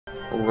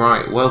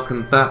Alright,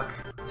 welcome back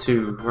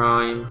to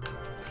RIME.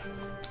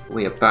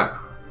 We are back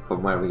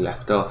from where we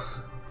left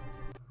off.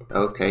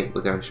 Okay,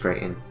 we're going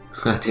straight in.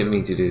 I didn't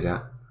mean to do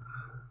that.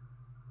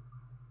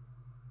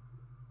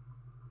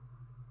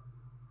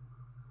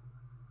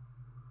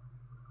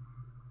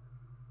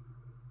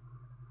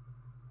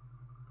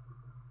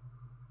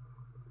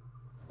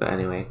 But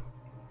anyway.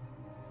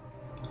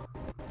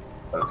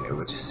 Okay,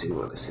 we'll just see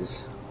what this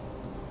is.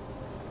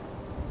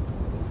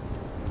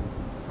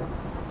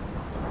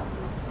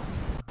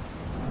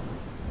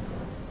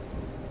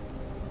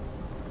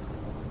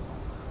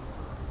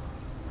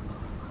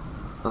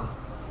 Oh,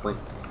 wait.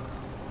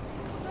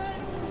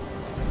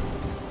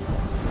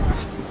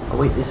 Oh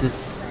wait, this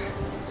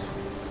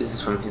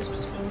is from his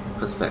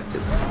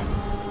perspective.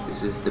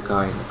 This is the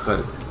guy in the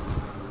cloak.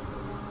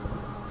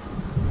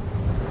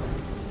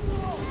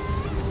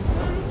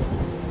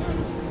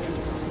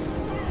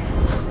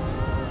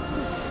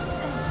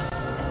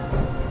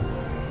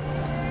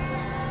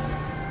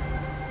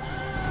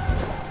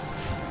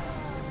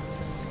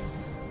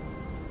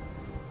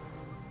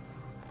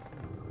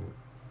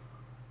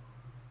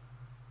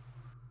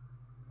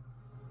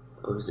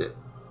 What was it?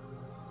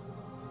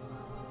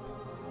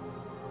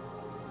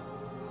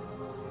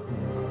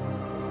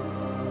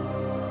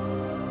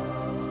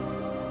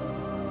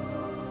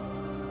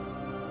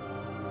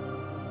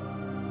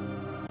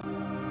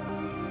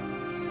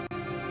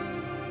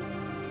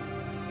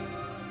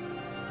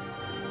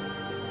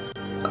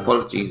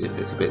 Apologies if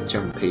it's a bit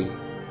jumpy.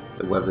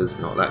 The weather's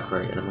not that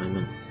great at the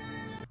moment.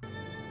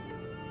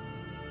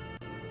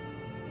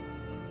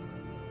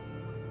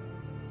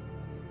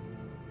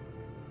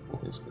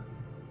 What is it?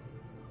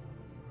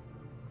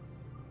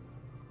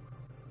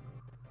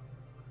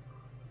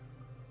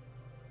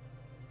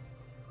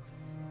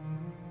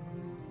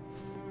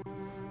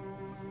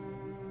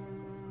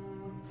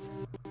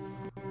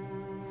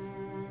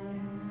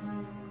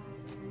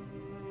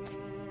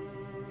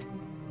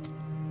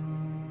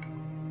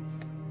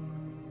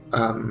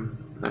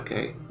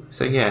 Okay,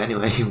 so yeah,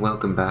 anyway,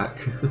 welcome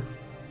back.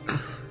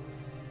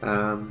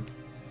 Yeah,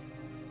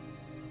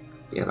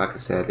 like I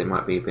said, it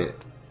might be a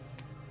bit...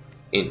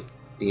 The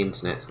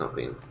internet's not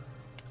been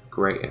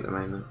great at the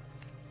moment.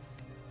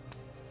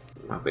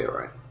 It might be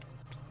alright.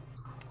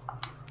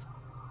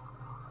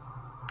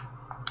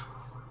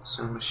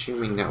 So I'm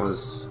assuming that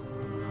was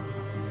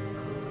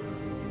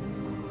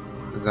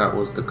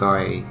the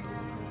guy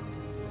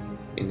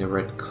in the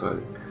red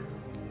cloak.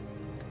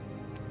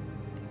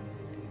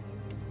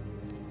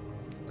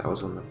 That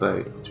was on the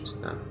boat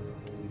just then.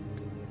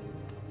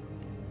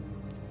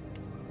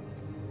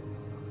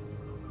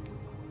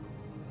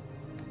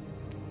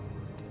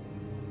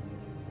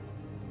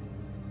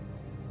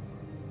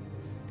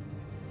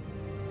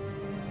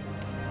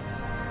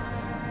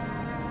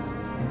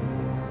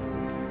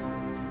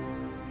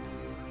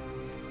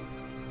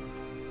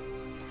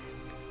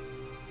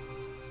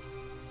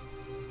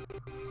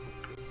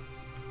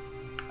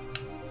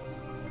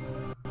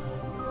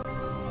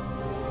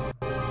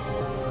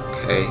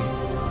 Okay.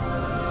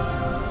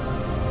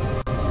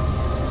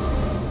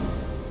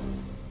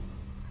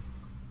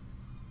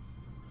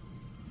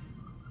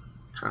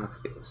 Trying to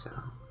figure this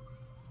out.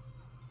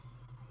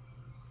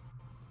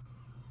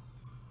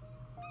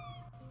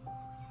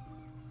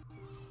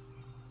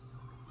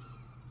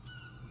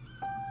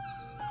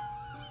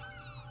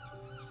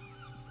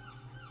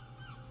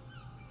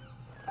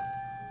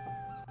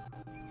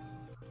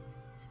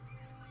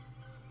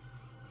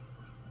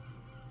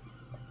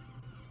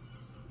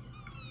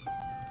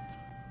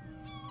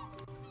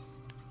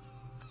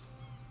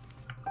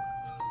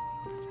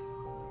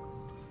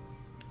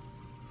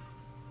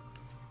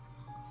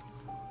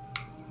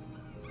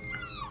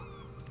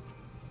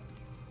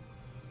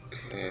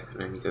 Okay, I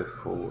can only go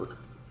forward.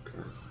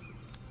 Okay.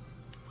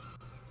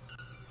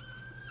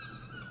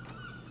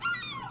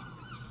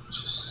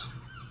 Just...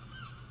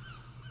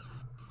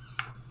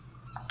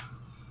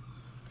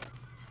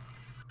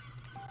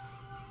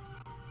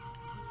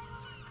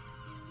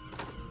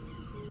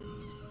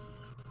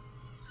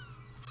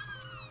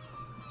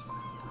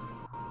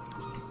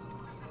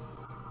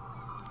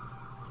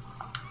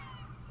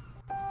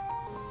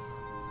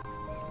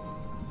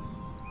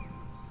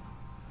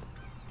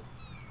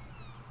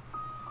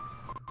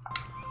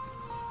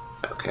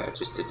 Okay, I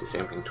just did the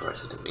same thing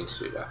twice, I didn't mean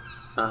to do that.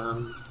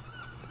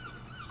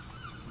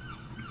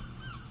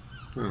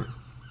 Can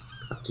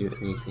I do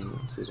anything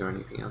else? Is there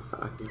anything else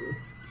that I can do?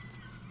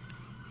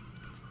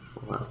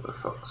 What about the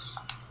fox?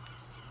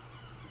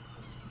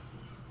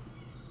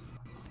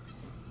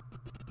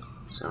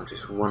 So I'm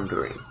just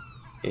wondering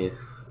if...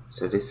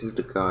 So this is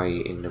the guy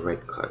in the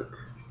red cloak.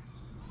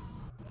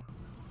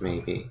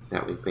 Maybe,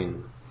 that we've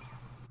been...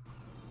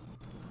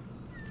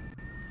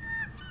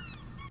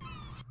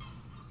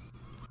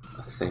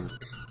 I think.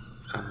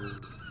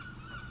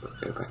 We'll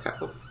go back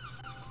up.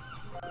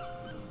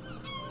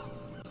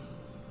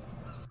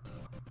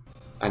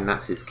 And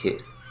that's his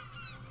kid.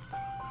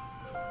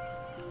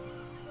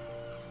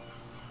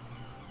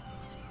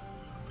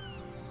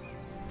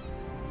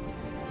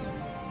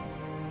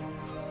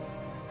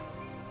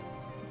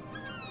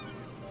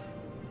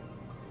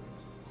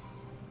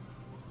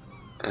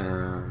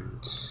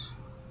 and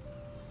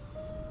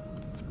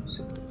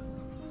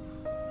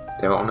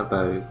they're on a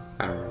boat,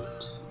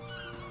 and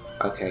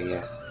okay,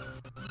 yeah,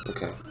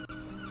 okay.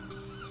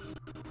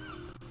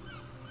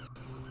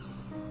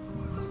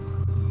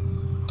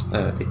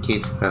 The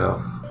kid fell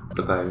off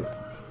the boat,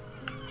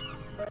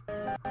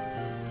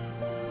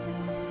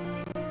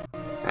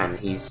 and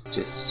he's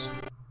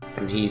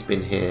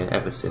been here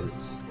ever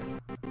since.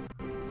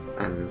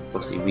 And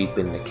obviously we've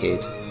been the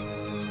kid,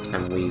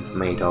 and we've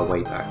made our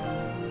way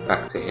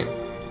back to him.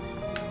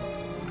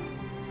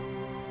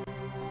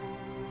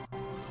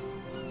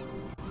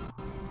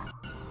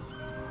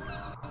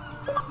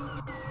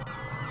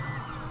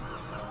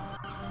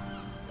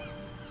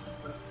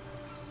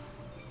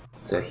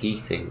 So he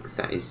thinks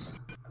that his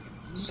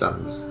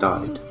son's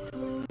died.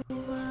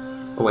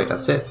 Oh wait,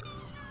 that's it.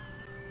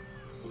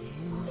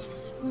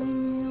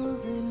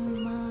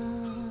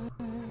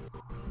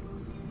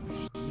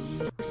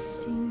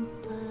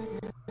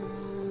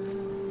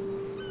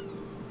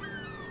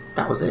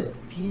 That was it.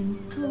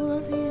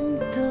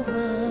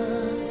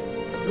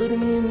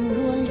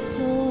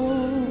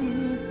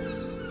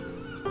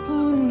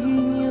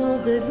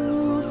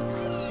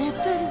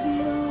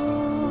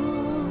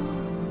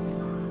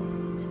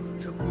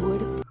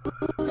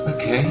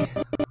 Okay.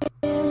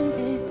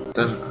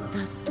 Done.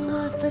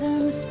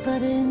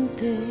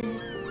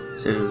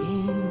 So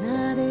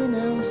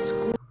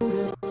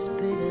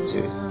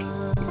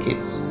the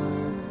kids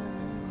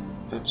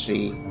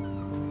actually.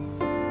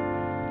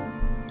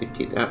 The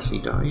kid actually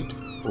died,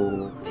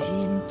 or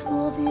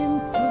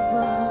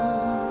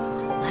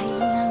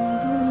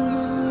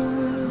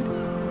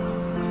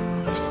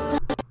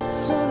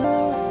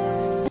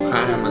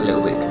I am a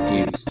little bit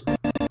confused.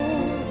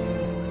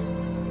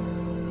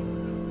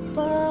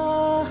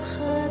 But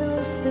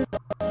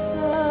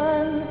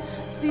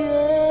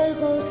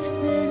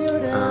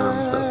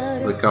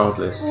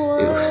regardless,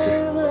 it was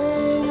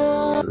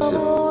a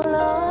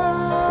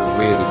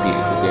really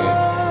beautiful game.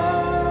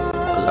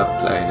 I love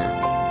playing it.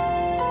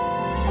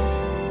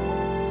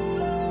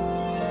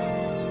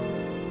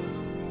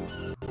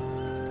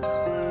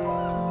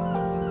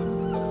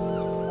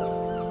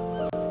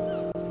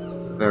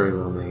 Very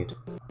well made.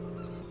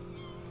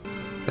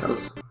 That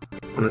was,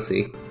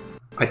 honestly,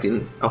 I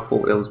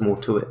thought there was more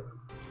to it.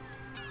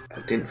 I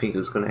didn't think it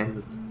was going to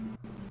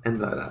end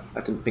like that.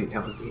 I didn't think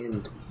that was the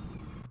end.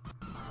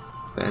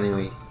 But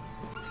anyway,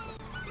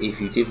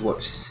 if you did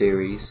watch this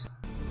series,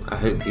 I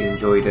hope you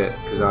enjoyed it,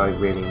 because I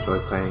really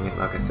enjoyed playing it,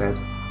 like I said.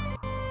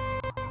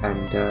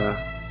 And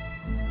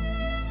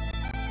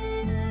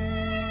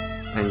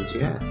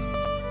yeah,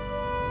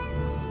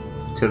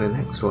 till the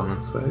next one, I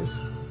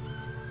suppose.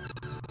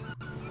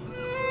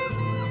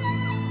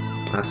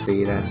 I'll see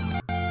you then.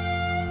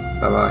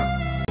 Bye bye.